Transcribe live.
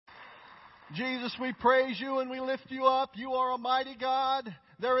Jesus, we praise you and we lift you up. You are a mighty God.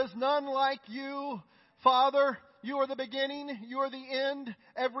 There is none like you. Father, you are the beginning. You are the end.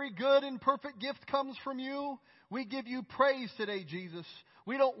 Every good and perfect gift comes from you. We give you praise today, Jesus.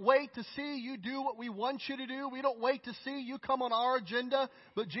 We don't wait to see you do what we want you to do. We don't wait to see you come on our agenda.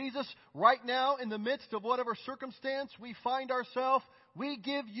 But Jesus, right now, in the midst of whatever circumstance we find ourselves, we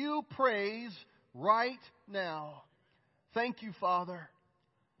give you praise right now. Thank you, Father,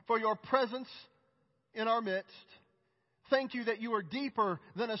 for your presence in our midst. Thank you that you are deeper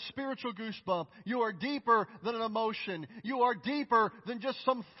than a spiritual goosebump. You are deeper than an emotion. You are deeper than just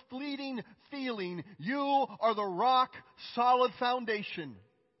some fleeting feeling. You are the rock solid foundation.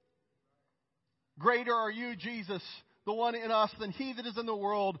 Greater are you, Jesus, the one in us, than he that is in the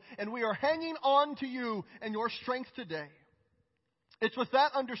world. And we are hanging on to you and your strength today. It's with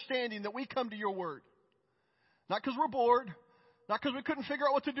that understanding that we come to your word. Not because we're bored. Not because we couldn't figure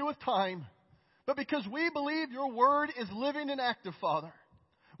out what to do with time. But because we believe your word is living and active, Father.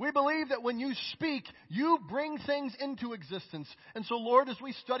 We believe that when you speak, you bring things into existence. And so, Lord, as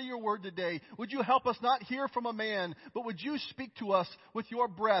we study your word today, would you help us not hear from a man, but would you speak to us with your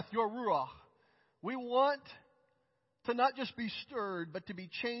breath, your ruach? We want to not just be stirred, but to be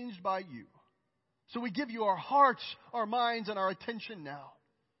changed by you. So we give you our hearts, our minds, and our attention now.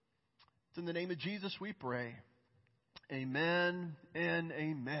 It's in the name of Jesus we pray. Amen and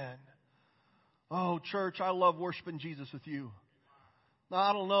amen. Oh, church, I love worshiping Jesus with you. Now,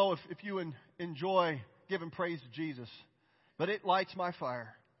 I don't know if you enjoy giving praise to Jesus, but it lights my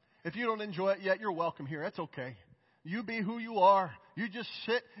fire. If you don't enjoy it yet, you're welcome here. That's okay. You be who you are. You just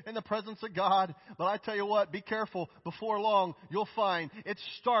sit in the presence of God. But I tell you what, be careful. Before long, you'll find it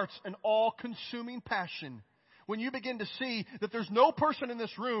starts an all-consuming passion. When you begin to see that there's no person in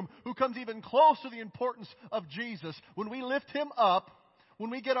this room who comes even close to the importance of Jesus, when we lift him up, when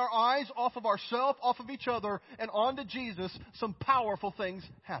we get our eyes off of ourselves, off of each other, and onto Jesus, some powerful things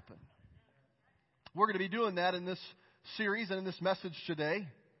happen. We're going to be doing that in this series and in this message today.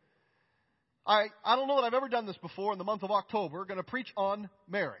 I don't know that I've ever done this before in the month of October. We're going to preach on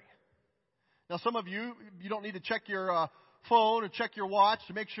Mary. Now, some of you don't need to check your phone or check your watch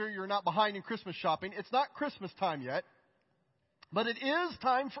to make sure you're not behind in Christmas shopping. It's not Christmas time yet. But it is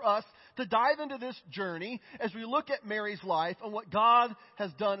time for us to dive into this journey as we look at Mary's life and what God has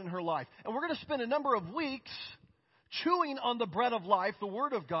done in her life. And we're going to spend a number of weeks chewing on the bread of life, the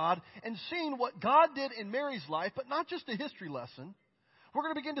Word of God, and seeing what God did in Mary's life, but not just a history lesson. We're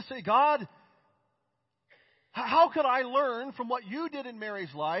going to begin to say, God, how could I learn from what you did in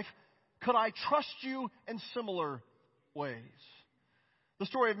Mary's life? Could I trust you in similar ways? The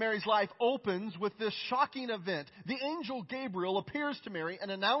story of Mary's life opens with this shocking event. The angel Gabriel appears to Mary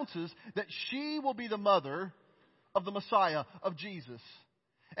and announces that she will be the mother of the Messiah, of Jesus.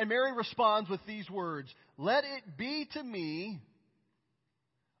 And Mary responds with these words, "Let it be to me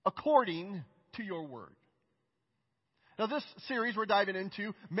according to your word." Now, this series we're diving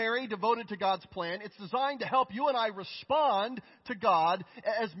into, Mary, devoted to God's plan, it's designed to help you and I respond to God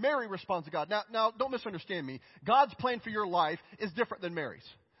as Mary responds to God. Now, don't misunderstand me. God's plan for your life is different than Mary's.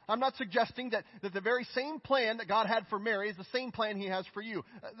 I'm not suggesting that the very same plan that God had for Mary is the same plan he has for you.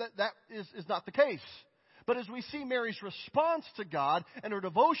 That is not the case. But as we see Mary's response to God and her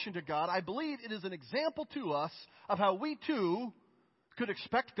devotion to God, I believe it is an example to us of how we too could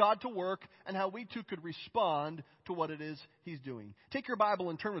expect God to work and how we too could respond to what it is he's doing. Take your Bible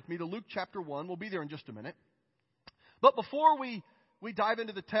and turn with me to Luke chapter 1. We'll be there in just a minute. But before we dive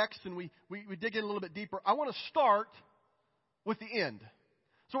into the text and we dig in a little bit deeper, I want to start with the end.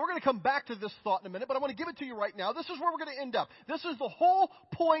 So we're going to come back to this thought in a minute, but I want to give it to you right now. This is where we're going to end up. This is the whole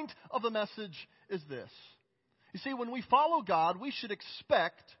point of the message is this. You see, when we follow God, we should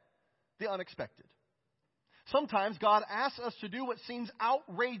expect the unexpected. Sometimes God asks us to do what seems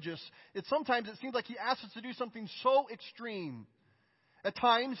outrageous. Sometimes it seems like he asks us to do something so extreme. At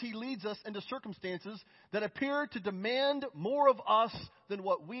times, he leads us into circumstances that appear to demand more of us than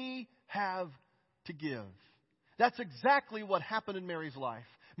what we have to give. That's exactly what happened in Mary's life.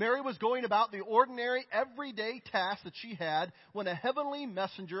 Mary was going about the ordinary, everyday task that she had when a heavenly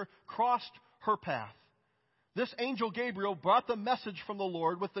messenger crossed her path. This angel Gabriel brought the message from the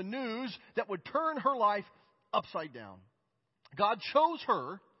Lord with the news that would turn her life upside down. God chose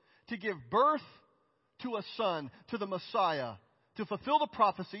her to give birth to a son, to the Messiah, to fulfill the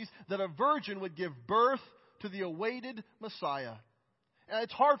prophecies that a virgin would give birth to the awaited Messiah. And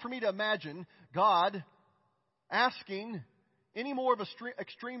it's hard for me to imagine God asking any more of an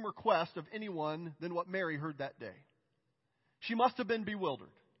extreme request of anyone than what Mary heard that day. She must have been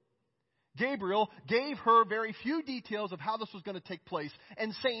bewildered. Gabriel gave her very few details of how this was going to take place.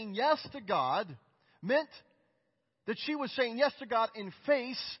 And saying yes to God meant that she was saying yes to God in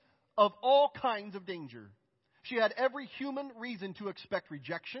face of all kinds of danger. She had every human reason to expect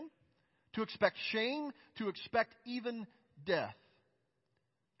rejection, to expect shame, to expect even death.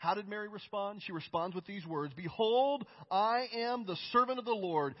 How did Mary respond? She responds with these words, "Behold, I am the servant of the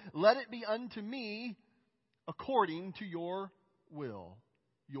Lord. Let it be unto me according to your will,"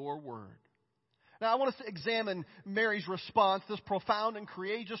 your word. Now, I want us to examine Mary's response, this profound and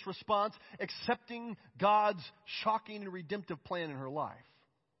courageous response, accepting God's shocking and redemptive plan in her life.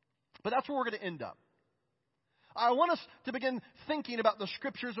 But that's where we're going to end up. I want us to begin thinking about the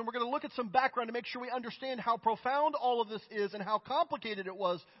Scriptures, and we're going to look at some background to make sure we understand how profound all of this is and how complicated it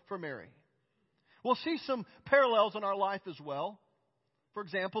was for Mary. We'll see some parallels in our life as well. For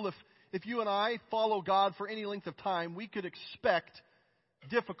example, if you and I follow God for any length of time, we could expect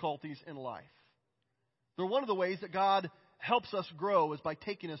difficulties in life. They're one of the ways that God helps us grow is by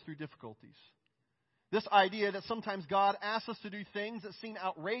taking us through difficulties. This idea that sometimes God asks us to do things that seem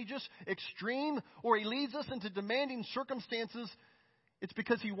outrageous, extreme, or He leads us into demanding circumstances, it's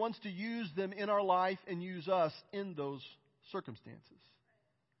because He wants to use them in our life and use us in those circumstances.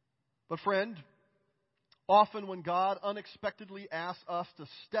 But friend, often when God unexpectedly asks us to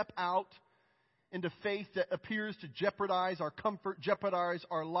step out into faith that appears to jeopardize our comfort, jeopardize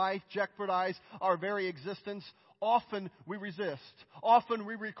our life, jeopardize our very existence, often we resist. Often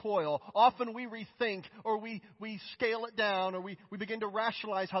we recoil. Often we rethink, or we scale it down, or we begin to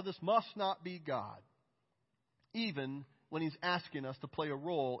rationalize how this must not be God, even when He's asking us to play a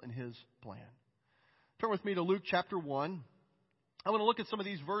role in His plan. Turn with me to Luke chapter 1. I want to look at some of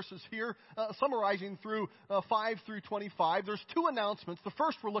these verses here, summarizing through 5 through 25. There's two announcements. The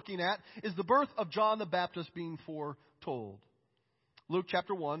first we're looking at is the birth of John the Baptist being foretold. Luke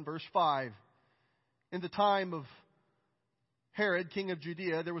chapter 1, verse 5. In the time of Herod, king of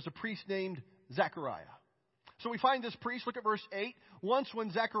Judea, there was a priest named Zechariah. So we find this priest, look at verse 8. Once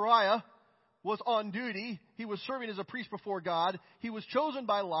when Zechariah was on duty, he was serving as a priest before God. He was chosen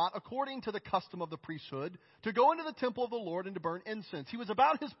by lot, according to the custom of the priesthood, to go into the temple of the Lord and to burn incense. He was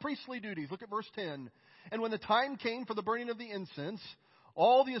about his priestly duties. Look at verse 10. And when the time came for the burning of the incense,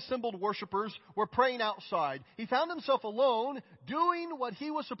 all the assembled worshipers were praying outside. He found himself alone, doing what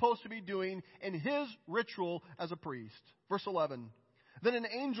he was supposed to be doing in his ritual as a priest. Verse 11. Then an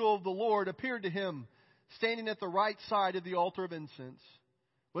angel of the Lord appeared to him, standing at the right side of the altar of incense.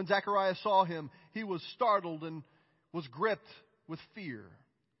 When Zechariah saw him, he was startled and was gripped with fear.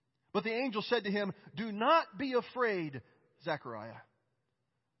 But the angel said to him, "Do not be afraid, Zechariah.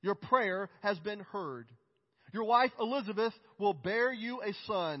 Your prayer has been heard. Your wife Elizabeth will bear you a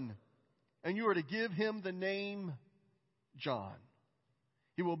son, and you are to give him the name John.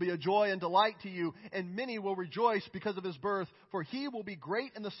 He will be a joy and delight to you, and many will rejoice because of his birth, for he will be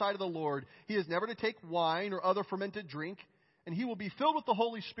great in the sight of the Lord. He is never to take wine or other fermented drink, and he will be filled with the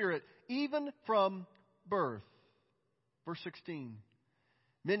Holy Spirit, even from birth." Verse 16.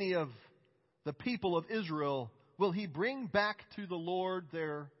 Many of the people of Israel will he bring back to the Lord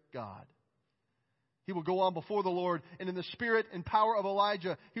their God. He will go on before the Lord, and in the spirit and power of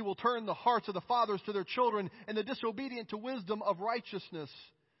Elijah, he will turn the hearts of the fathers to their children, and the disobedient to wisdom of righteousness,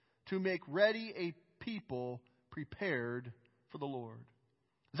 to make ready a people prepared for the Lord.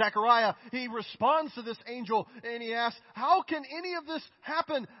 Zechariah, he responds to this angel and he asks, "How can any of this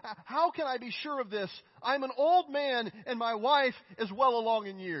happen? How can I be sure of this? I'm an old man and my wife is well along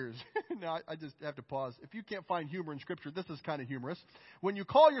in years." Now, I just have to pause. If you can't find humor in Scripture, this is kind of humorous. When you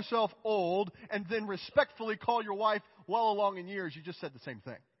call yourself old and then respectfully call your wife well along in years, you just said the same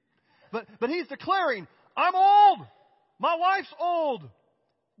thing. But he's declaring, "I'm old. My wife's old.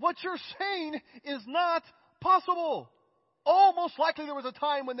 What you're saying is not possible." Oh, most likely there was a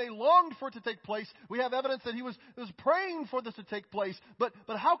time when they longed for it to take place. We have evidence that he was praying for this to take place. But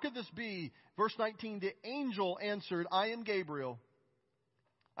how could this be? Verse 19, the angel answered, "I am Gabriel.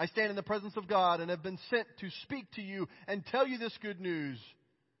 I stand in the presence of God and have been sent to speak to you and tell you this good news.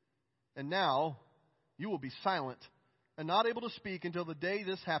 And now you will be silent and not able to speak until the day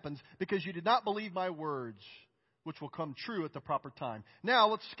this happens, because you did not believe my words, which will come true at the proper time." Now,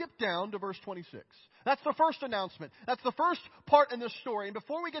 let's skip down to verse 26. That's the first announcement. That's the first part in this story. And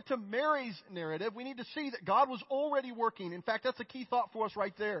before we get to Mary's narrative, we need to see that God was already working. In fact, that's a key thought for us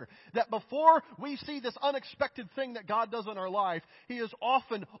right there. That before we see this unexpected thing that God does in our life, He is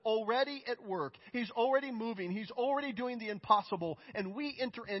often already at work. He's already moving. He's already doing the impossible. And we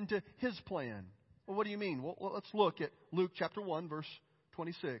enter into His plan. Well, what do you mean? Well, let's look at Luke chapter 1, verse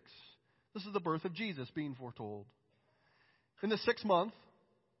 26. This is the birth of Jesus being foretold. In the 6th month,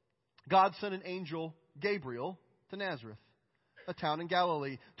 God sent an angel, Gabriel, to Nazareth, a town in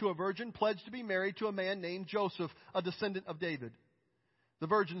Galilee, to a virgin pledged to be married to a man named Joseph, a descendant of David. The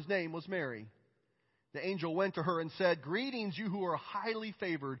virgin's name was Mary. The angel went to her and said, "Greetings, you who are highly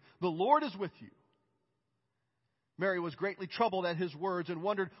favored. The Lord is with you." Mary was greatly troubled at his words and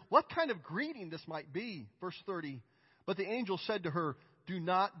wondered what kind of greeting this might be. Verse 30. But the angel said to her, "Do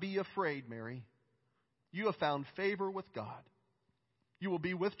not be afraid, Mary. You have found favor with God. You will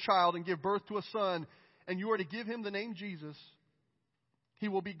be with child and give birth to a son, and you are to give him the name Jesus. He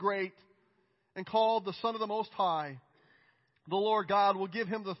will be great and called the Son of the Most High. The Lord God will give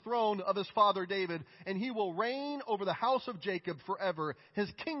him the throne of his father David, and he will reign over the house of Jacob forever.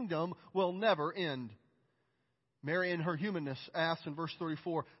 His kingdom will never end." Mary, in her humanness, asked in verse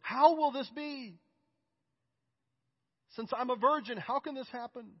 34, "How will this be? Since I'm a virgin, how can this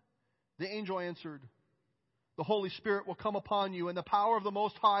happen?" The angel answered, "The Holy Spirit will come upon you, and the power of the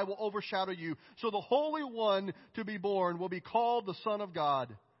Most High will overshadow you. So the Holy One to be born will be called the Son of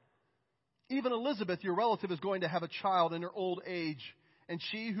God. Even Elizabeth, your relative, is going to have a child in her old age, and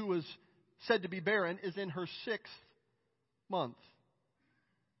she who is said to be barren is in her 6th month."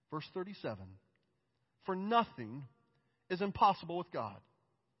 Verse 37. "For nothing is impossible with God."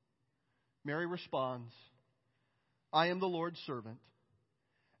 Mary responds, "I am the Lord's servant.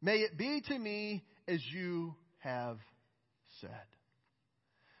 May it be to me as you have said."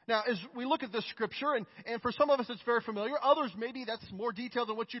 Now, as we look at this scripture, and for some of us it's very familiar, others maybe that's more detailed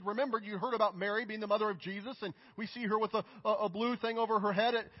than what you'd remembered. You heard about Mary being the mother of Jesus, and we see her with a blue thing over her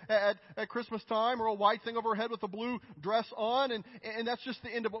head at Christmas time, or a white thing over her head with a blue dress on, and that's just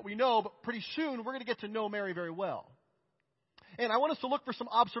the end of what we know. But pretty soon we're going to get to know Mary very well. And I want us to look for some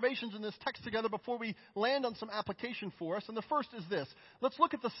observations in this text together before we land on some application for us. And the first is this. Let's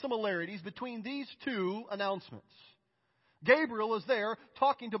look at the similarities between these two announcements. Gabriel is there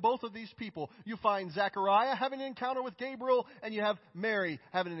talking to both of these people. You find Zechariah having an encounter with Gabriel, and you have Mary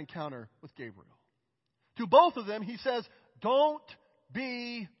having an encounter with Gabriel. To both of them, he says, "Don't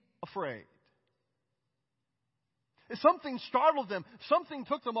be afraid." Something startled them. Something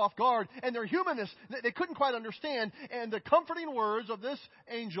took them off guard. And their humanness, they couldn't quite understand. And the comforting words of this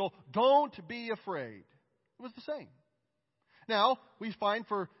angel, "Don't be afraid," it was the same. Now, we find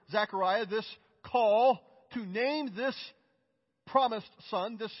for Zechariah this call to name this promised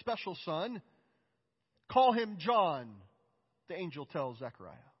son, this special son. Call him John, the angel tells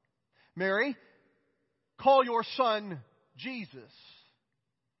Zechariah. Mary, call your son Jesus.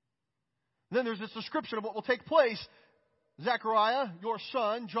 Then there's this description of what will take place. Zechariah, your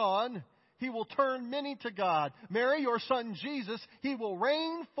son, John, he will turn many to God. Mary, your son, Jesus, he will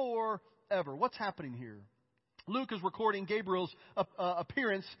reign forever. What's happening here? Luke is recording Gabriel's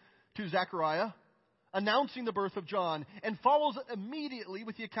appearance to Zechariah, announcing the birth of John, and follows it immediately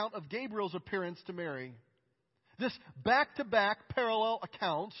with the account of Gabriel's appearance to Mary. This back-to-back parallel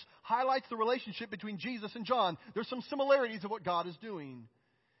accounts highlights the relationship between Jesus and John. There's some similarities of what God is doing.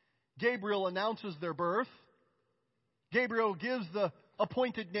 Gabriel announces their birth. Gabriel gives the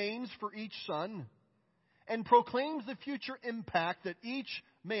appointed names for each son and proclaims the future impact that each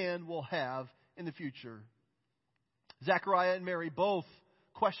man will have in the future. Zechariah and Mary both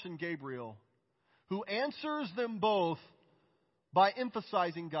question Gabriel, who answers them both by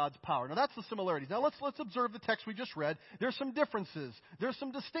emphasizing God's power. Now that's the similarities. Now let's observe the text we just read. There's some differences. There's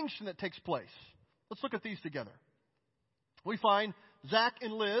some distinction that takes place. Let's look at these together. We find Zach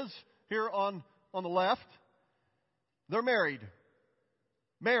and Liz here on the left. They're married.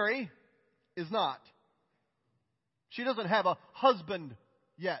 Mary is not. She doesn't have a husband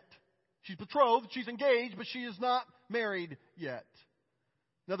yet. She's betrothed, she's engaged, but she is not married yet.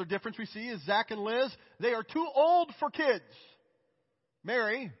 Another difference we see is Zach and Liz, they are too old for kids.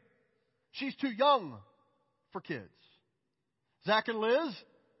 Mary, she's too young for kids. Zach and Liz,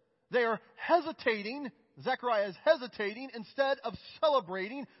 they are hesitating. Zechariah is hesitating instead of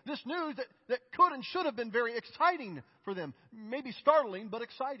celebrating this news that could and should have been very exciting for them. Maybe startling, but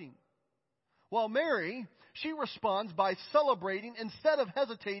exciting. While Mary, she responds by celebrating instead of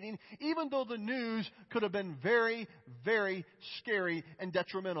hesitating, even though the news could have been very, very scary and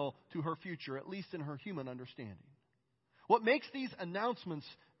detrimental to her future, at least in her human understanding. What makes these announcements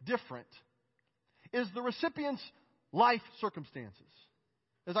different is the recipient's life circumstances.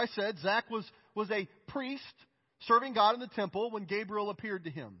 As I said, Zach was a priest serving God in the temple when Gabriel appeared to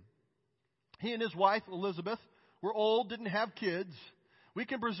him. He and his wife, Elizabeth, were old, didn't have kids. We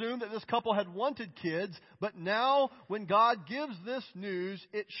can presume that this couple had wanted kids, but now when God gives this news,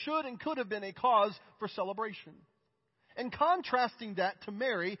 it should and could have been a cause for celebration. And contrasting that to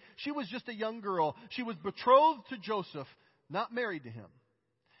Mary, she was just a young girl. She was betrothed to Joseph, not married to him.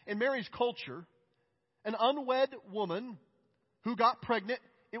 In Mary's culture, an unwed woman who got pregnant,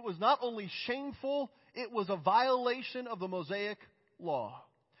 it was not only shameful, it was a violation of the Mosaic law.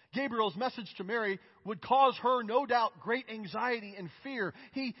 Gabriel's message to Mary would cause her, no doubt, great anxiety and fear.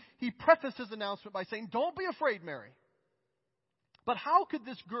 He prefaced his announcement by saying, "Don't be afraid, Mary." But how could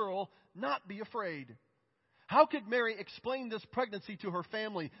this girl not be afraid? How could Mary explain this pregnancy to her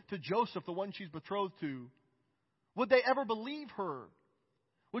family, to Joseph, the one she's betrothed to? Would they ever believe her?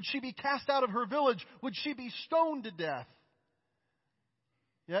 Would she be cast out of her village? Would she be stoned to death?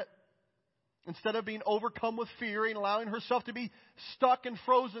 Yet, instead of being overcome with fear and allowing herself to be stuck and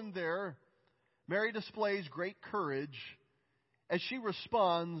frozen there, Mary displays great courage as she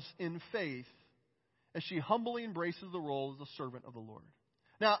responds in faith, as she humbly embraces the role as a servant of the Lord.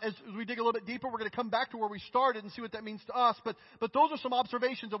 Now, as we dig a little bit deeper, we're going to come back to where we started and see what that means to us. But those are some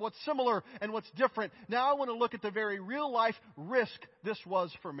observations of what's similar and what's different. Now I want to look at the very real-life risk this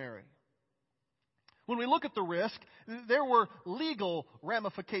was for Mary. When we look at the risk, there were legal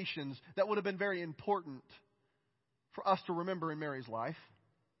ramifications that would have been very important for us to remember in Mary's life.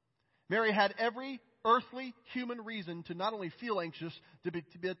 Mary had every earthly human reason to not only feel anxious, to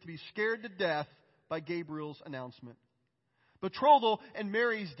be scared to death by Gabriel's announcement. Betrothal in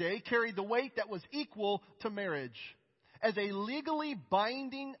Mary's day carried the weight that was equal to marriage. As a legally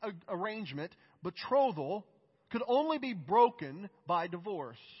binding arrangement, betrothal could only be broken by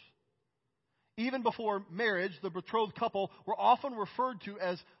divorce. Even before marriage, the betrothed couple were often referred to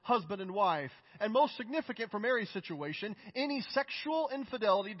as husband and wife. And most significant for Mary's situation, any sexual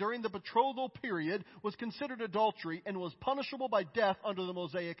infidelity during the betrothal period was considered adultery and was punishable by death under the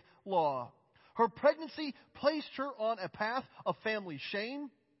Mosaic law. Her pregnancy placed her on a path of family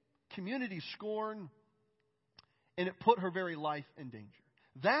shame, community scorn, and it put her very life in danger.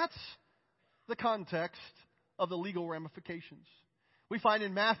 That's the context of the legal ramifications. We find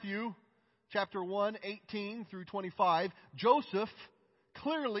in Matthew chapter 1, 18 through 25, Joseph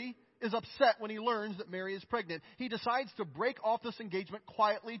clearly is upset when he learns that Mary is pregnant. He decides to break off this engagement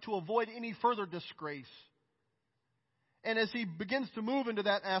quietly to avoid any further disgrace. And as he begins to move into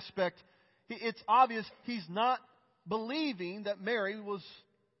that aspect, it's obvious he's not believing that Mary was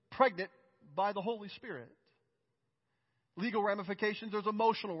pregnant by the Holy Spirit. Legal ramifications, there's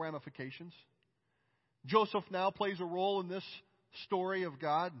emotional ramifications. Joseph now plays a role in this story of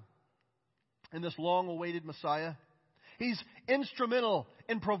God, in this long-awaited Messiah. He's instrumental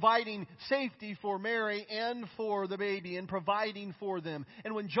in providing safety for Mary and for the baby, and providing for them.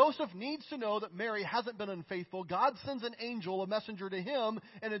 And when Joseph needs to know that Mary hasn't been unfaithful, God sends an angel, a messenger to him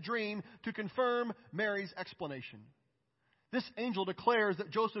in a dream to confirm Mary's explanation. This angel declares that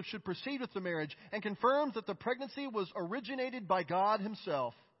Joseph should proceed with the marriage and confirms that the pregnancy was originated by God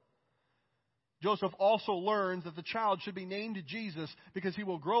himself. Joseph also learns that the child should be named Jesus because he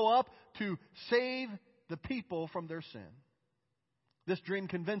will grow up to save the people from their sin. This dream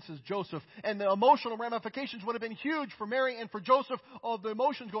convinces Joseph, and the emotional ramifications would have been huge for Mary and for Joseph, of the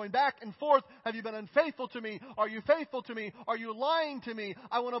emotions going back and forth. Have you been unfaithful to me? Are you faithful to me? Are you lying to me?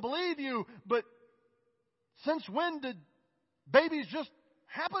 I want to believe you, but since when did babies just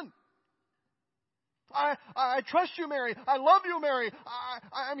happen? I trust you, Mary. I love you, Mary.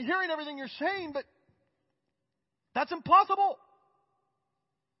 I'm hearing everything you're saying, but that's impossible.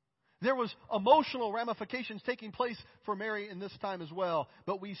 There was emotional ramifications taking place for Mary in this time as well.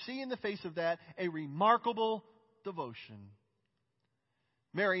 But we see in the face of that a remarkable devotion.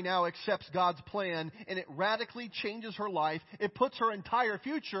 Mary now accepts God's plan, and it radically changes her life. It puts her entire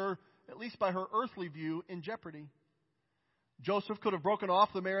future, at least by her earthly view, in jeopardy. Joseph could have broken off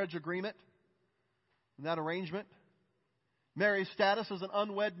the marriage agreement and that arrangement. Mary's status as an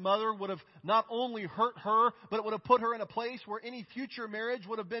unwed mother would have not only hurt her, but it would have put her in a place where any future marriage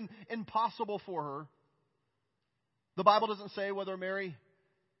would have been impossible for her. The Bible doesn't say whether Mary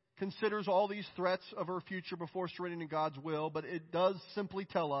considers all these threats of her future before surrendering to God's will, but it does simply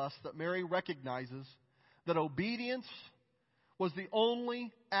tell us that Mary recognizes that obedience was the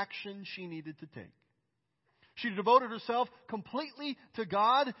only action she needed to take. She devoted herself completely to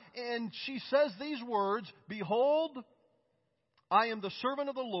God, and she says these words, "Behold, I am the servant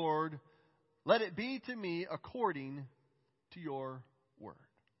of the Lord. Let it be to me according to your word."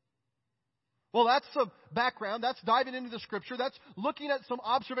 Well, that's some background. That's diving into the Scripture. That's looking at some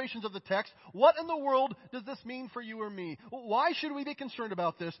observations of the text. What in the world does this mean for you or me? Why should we be concerned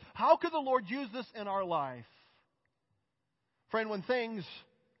about this? How could the Lord use this in our life? Friend, when things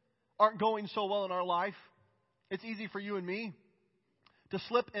aren't going so well in our life, it's easy for you and me to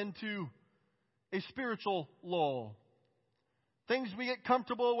slip into a spiritual lull. Things we get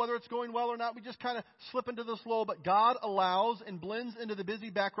comfortable, whether it's going well or not, we just kind of slip into this lull. But God allows and blends into the busy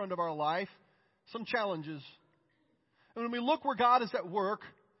background of our life some challenges. And when we look where God is at work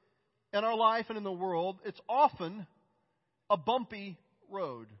in our life and in the world, it's often a bumpy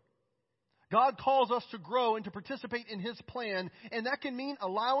road. God calls us to grow and to participate in His plan, and that can mean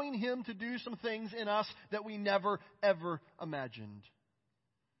allowing Him to do some things in us that we never, ever imagined.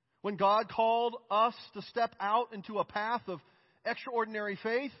 When God called us to step out into a path of extraordinary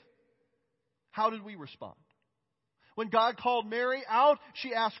faith, how did we respond? When God called Mary out,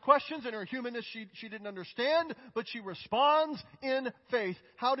 she asked questions. In her humanness, she didn't understand, but she responds in faith.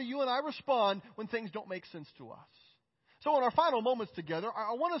 How do you and I respond when things don't make sense to us? So in our final moments together,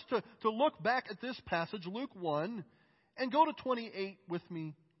 I want us to look back at this passage, Luke 1, and go to 28 with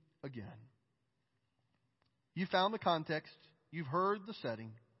me again. You found the context. You've heard the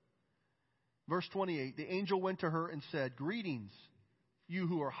setting. Verse 28, the angel went to her and said, "Greetings, you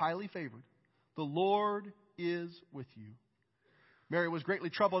who are highly favored. The Lord is with you." Mary was greatly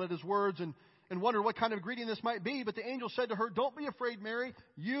troubled at his words and wondered what kind of greeting this might be. But the angel said to her, "Don't be afraid, Mary.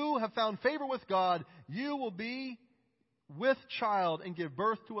 You have found favor with God. You will be with child and give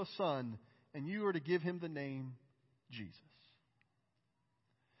birth to a son, and you are to give him the name Jesus."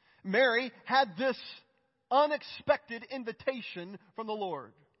 Mary had this unexpected invitation from the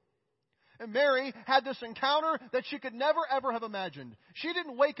Lord. And Mary had this encounter that she could never, ever have imagined. She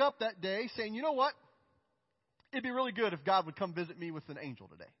didn't wake up that day saying, "You know what? It'd be really good if God would come visit me with an angel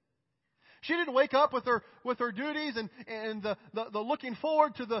today." She didn't wake up with her duties and the looking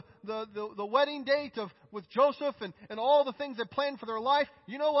forward to the wedding date with Joseph and all the things they planned for their life.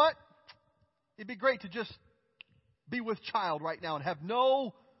 You know what? It'd be great to just be with child right now and have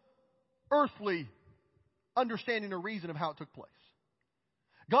no earthly understanding or reason of how it took place.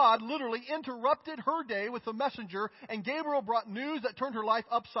 God literally interrupted her day with a messenger, and Gabriel brought news that turned her life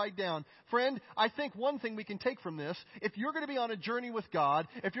upside down. Friend, I think one thing we can take from this, if you're going to be on a journey with God,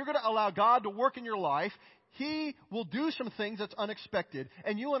 if you're going to allow God to work in your life, He will do some things that's unexpected.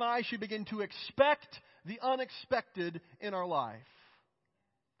 And you and I should begin to expect the unexpected in our life.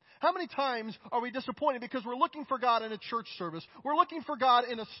 How many times are we disappointed because we're looking for God in a church service? We're looking for God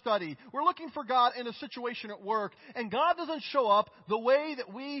in a study. We're looking for God in a situation at work. And God doesn't show up the way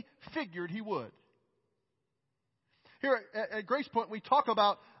that we figured He would. Here at Grace Point, we talk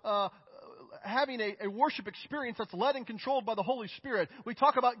about having a worship experience that's led and controlled by the Holy Spirit. We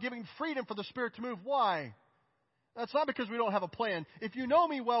talk about giving freedom for the Spirit to move. Why? That's not because we don't have a plan. If you know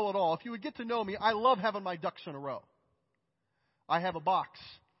me well at all, if you would get to know me, I love having my ducks in a row. I have a box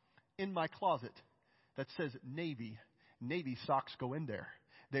in my closet that says Navy. Navy socks go in there.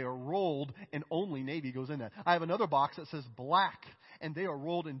 They are rolled and only Navy goes in there. I have another box that says black and they are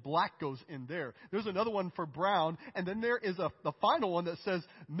rolled and black goes in there. There's another one for brown, and then there is the final one that says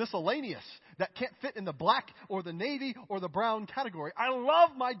miscellaneous that can't fit in the black or the navy or the brown category. I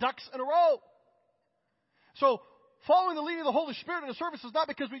love my ducks in a row. So following the leading of the Holy Spirit in a service is not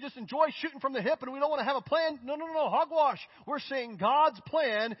because we just enjoy shooting from the hip and we don't want to have a plan. No. Hogwash. We're saying God's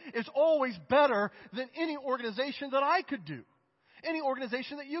plan is always better than any organization that I could do. Any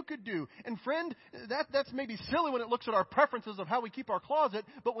organization that you could do. And friend, that's maybe silly when it looks at our preferences of how we keep our closet.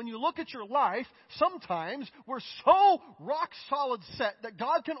 But when you look at your life, sometimes we're so rock solid set that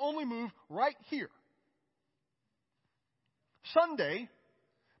God can only move right here. Sunday,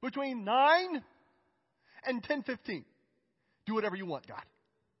 between 9 and 10:15. Do whatever you want, God.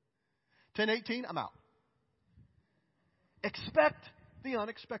 10:18, I'm out. Expect the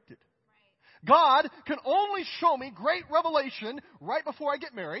unexpected. God can only show me great revelation right before I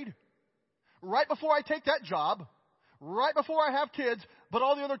get married, right before I take that job, right before I have kids, but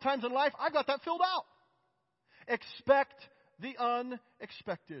all the other times in life, I've got that filled out. Expect the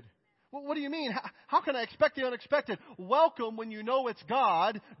unexpected. Well, what do you mean? How can I expect the unexpected? Welcome when you know it's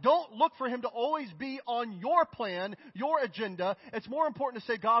God. Don't look for Him to always be on your plan, your agenda. It's more important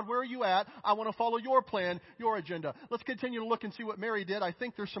to say, God, where are you at? I want to follow your plan, your agenda. Let's continue to look and see what Mary did. I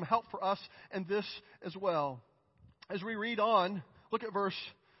think there's some help for us in this as well. As we read on, look at verse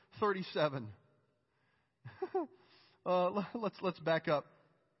 37. Let's back up.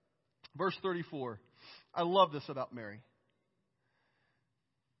 Verse 34. I love this about Mary.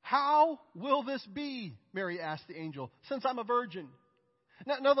 "How will this be?" Mary asked the angel, "since I'm a virgin?"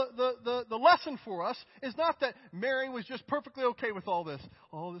 Now the lesson for us is not that Mary was just perfectly okay with all this.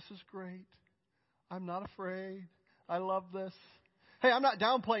 Oh, this is great. I'm not afraid. I love this. Hey, I'm not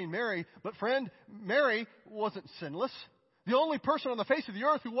downplaying Mary, but friend, Mary wasn't sinless. The only person on the face of the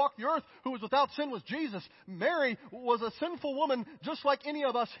earth who walked the earth who was without sin was Jesus. Mary was a sinful woman just like any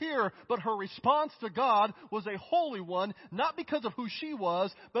of us here, but her response to God was a holy one, not because of who she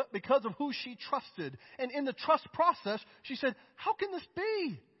was, but because of who she trusted. And in the trust process, she said, how can this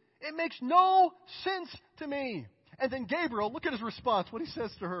be? It makes no sense to me. And then Gabriel, look at his response, what he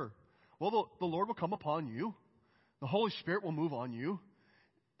says to her. Well, the Lord will come upon you. The Holy Spirit will move on you.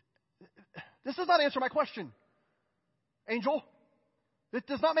 This does not answer my question. Angel, it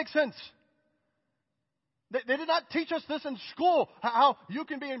does not make sense. They did not teach us this in school, how you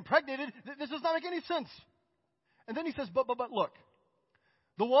can be impregnated. This does not make any sense. And then he says, but look,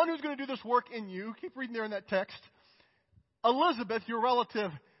 the one who's going to do this work in you, keep reading there in that text, Elizabeth, your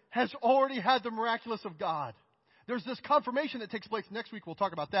relative, has already had the miraculous of God. There's this confirmation that takes place. Next week we'll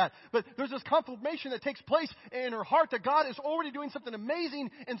talk about that. But there's this confirmation that takes place in her heart that God is already doing something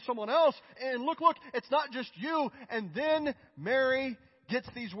amazing in someone else. And look, it's not just you. And then Mary gets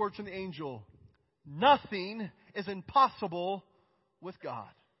these words from the angel. Nothing is impossible with God.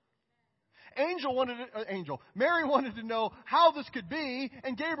 Mary wanted to know how this could be,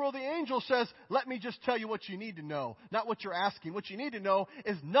 and Gabriel the angel says, let me just tell you what you need to know, not what you're asking. What you need to know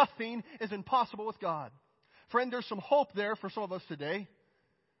is nothing is impossible with God. Friend, there's some hope there for some of us today.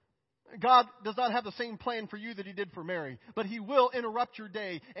 God does not have the same plan for you that He did for Mary, but He will interrupt your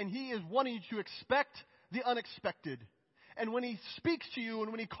day, and He is wanting you to expect the unexpected. And when He speaks to you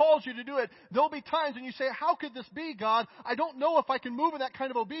and when He calls you to do it, there'll be times when you say, how could this be, God? I don't know if I can move in that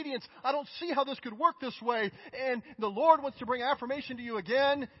kind of obedience. I don't see how this could work this way. And the Lord wants to bring affirmation to you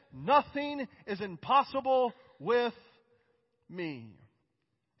again. Nothing is impossible with me.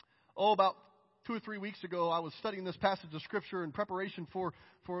 About 2 or 3 weeks ago, I was studying this passage of Scripture in preparation for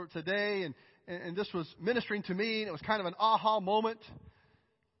today, and this was ministering to me, and it was kind of an aha moment.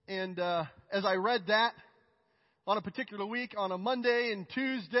 And as I read that on a particular week, on a Monday and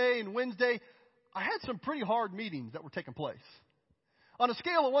Tuesday and Wednesday, I had some pretty hard meetings that were taking place. On a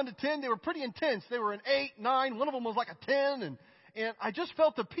scale of 1 to 10, they were pretty intense. They were an 8, 9. One of them was like a 10, and I just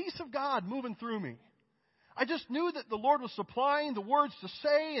felt the peace of God moving through me. I just knew that the Lord was supplying the words to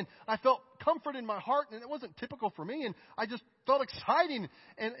say, and I felt comfort in my heart, and it wasn't typical for me, and I just felt exciting,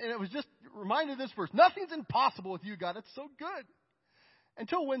 and it was just reminded of this verse. Nothing's impossible with you, God. It's so good.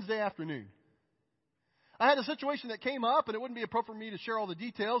 Until Wednesday afternoon. I had a situation that came up, and it wouldn't be appropriate for me to share all the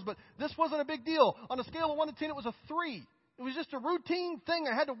details, but this wasn't a big deal. On a scale of 1 to 10, it was a 3. It was just a routine thing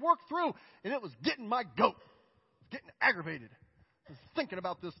I had to work through, and it was getting my goat. It was getting aggravated. I was thinking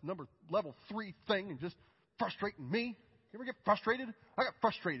about this level 3 thing and just frustrating me. You ever get frustrated? I got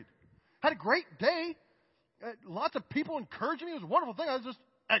frustrated. Had a great day. Lots of people encouraging me. It was a wonderful thing. I was just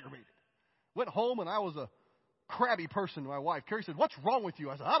aggravated. Went home, and I was a crabby person to my wife. Carrie said, what's wrong with you?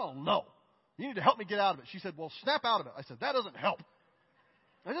 I said, I don't know. You need to help me get out of it. She said, well, snap out of it. I said, that doesn't help.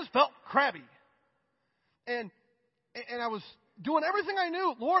 I just felt crabby. And I was doing everything I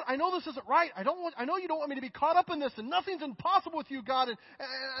knew. Lord, I know this isn't right. I know you don't want me to be caught up in this, and nothing's impossible with you, God. And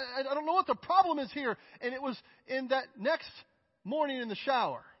I don't know what the problem is here. And it was in that next morning in the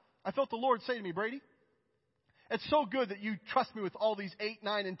shower, I felt the Lord say to me, Brady, it's so good that you trust me with all these 8,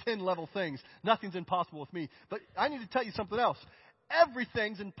 9, and 10 level things. Nothing's impossible with me. But I need to tell you something else.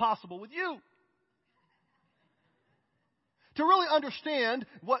 Everything's impossible with you. To really understand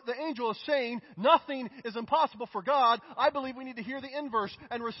what the angel is saying, nothing is impossible for God, I believe we need to hear the inverse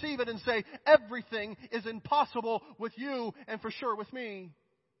and receive it and say, everything is impossible with you and for sure with me.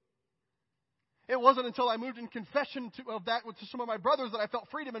 It wasn't until I moved in confession of that to some of my brothers that I felt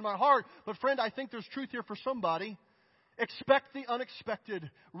freedom in my heart. But friend, I think there's truth here for somebody. Expect the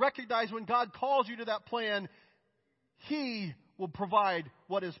unexpected. Recognize when God calls you to that plan, He will provide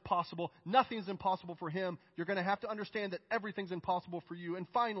what is possible. Nothing's impossible for Him. You're going to have to understand that everything's impossible for you. And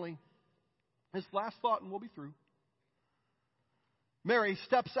finally, this last thought, and we'll be through. Mary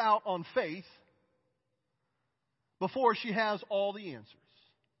steps out on faith before she has all the answers.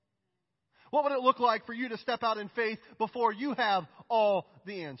 What would it look like for you to step out in faith before you have all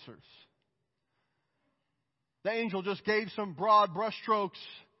the answers? The angel just gave some broad brushstrokes,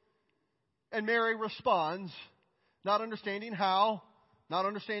 and Mary responds, not understanding how, not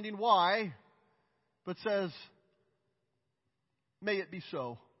understanding why, but says, may it be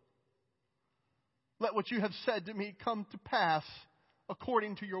so. Let what you have said to me come to pass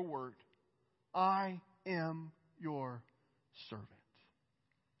according to your word. I am your servant.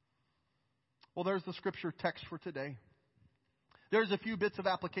 Well, there's the scripture text for today. There's a few bits of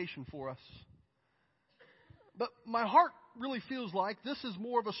application for us. But my heart really feels like this is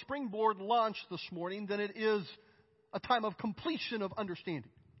more of a springboard launch this morning than it is a time of completion of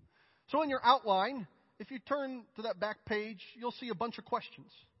understanding. So in your outline, if you turn to that back page, you'll see a bunch of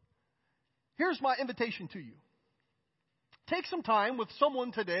questions. Here's my invitation to you. Take some time with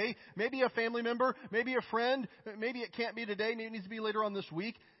someone today, maybe a family member, maybe a friend, maybe it can't be today, maybe it needs to be later on this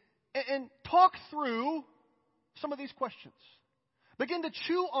week, and talk through some of these questions. Begin to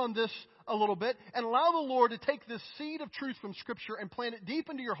chew on this a little bit and allow the Lord to take this seed of truth from Scripture and plant it deep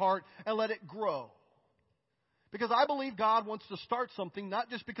into your heart and let it grow. Because I believe God wants to start something, not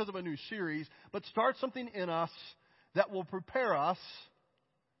just because of a new series, but start something in us that will prepare us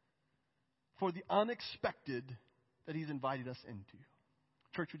for the unexpected that He's invited us into.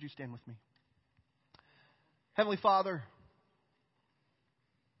 Church, would you stand with me? Heavenly Father,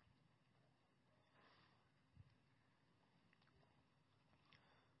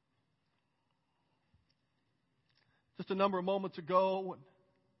 just a number of moments ago,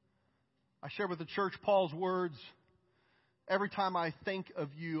 I shared with the church Paul's words, every time I think of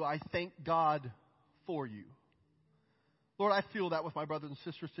you, I thank God for you. Lord, I feel that with my brothers and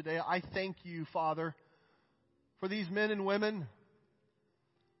sisters today. I thank you, Father, for these men and women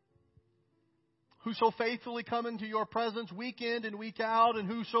who so faithfully come into your presence week in and week out, and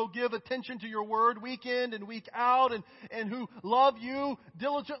who so give attention to your word week in and week out, and who love you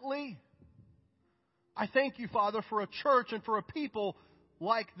diligently. I thank you, Father, for a church and for a people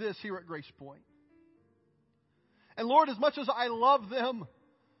like this here at Grace Point. And Lord, as much as I love them,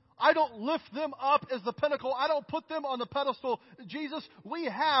 I don't lift them up as the pinnacle. I don't put them on the pedestal. Jesus, we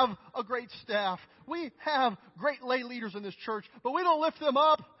have a great staff. We have great lay leaders in this church, but we don't lift them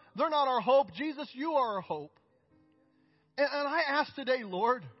up. They're not our hope. Jesus, you are our hope. And I ask today,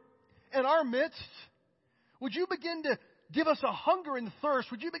 Lord, in our midst, would you begin to give us a hunger and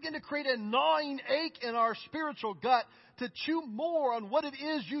thirst? Would you begin to create a gnawing ache in our spiritual gut to chew more on what it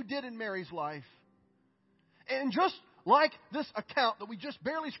is you did in Mary's life? And just like this account that we just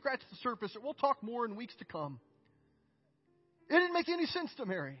barely scratched the surface, and we'll talk more in weeks to come, it didn't make any sense to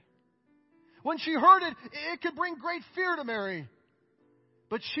Mary. When she heard it, it could bring great fear to Mary.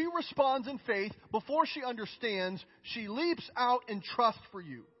 But she responds in faith. Before she understands, she leaps out in trust for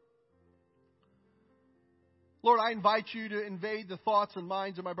you. Lord, I invite you to invade the thoughts and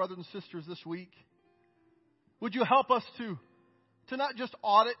minds of my brothers and sisters this week. Would you help us to not just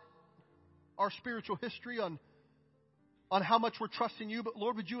audit our spiritual history on how much we're trusting you, but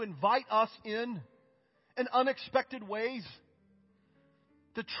Lord, would you invite us in unexpected ways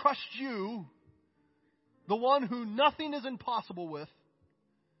to trust you, the one who nothing is impossible with,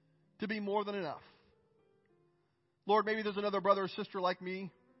 to be more than enough. Lord, maybe there's another brother or sister like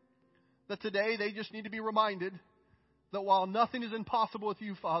me that today they just need to be reminded that while nothing is impossible with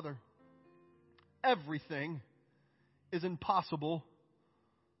you, Father, everything is impossible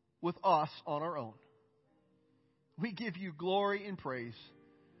with us on our own. We give you glory and praise.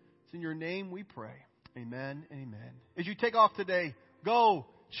 It's in your name we pray. Amen and amen. As you take off today, go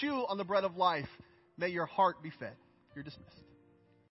chew on the bread of life. May your heart be fed. You're dismissed.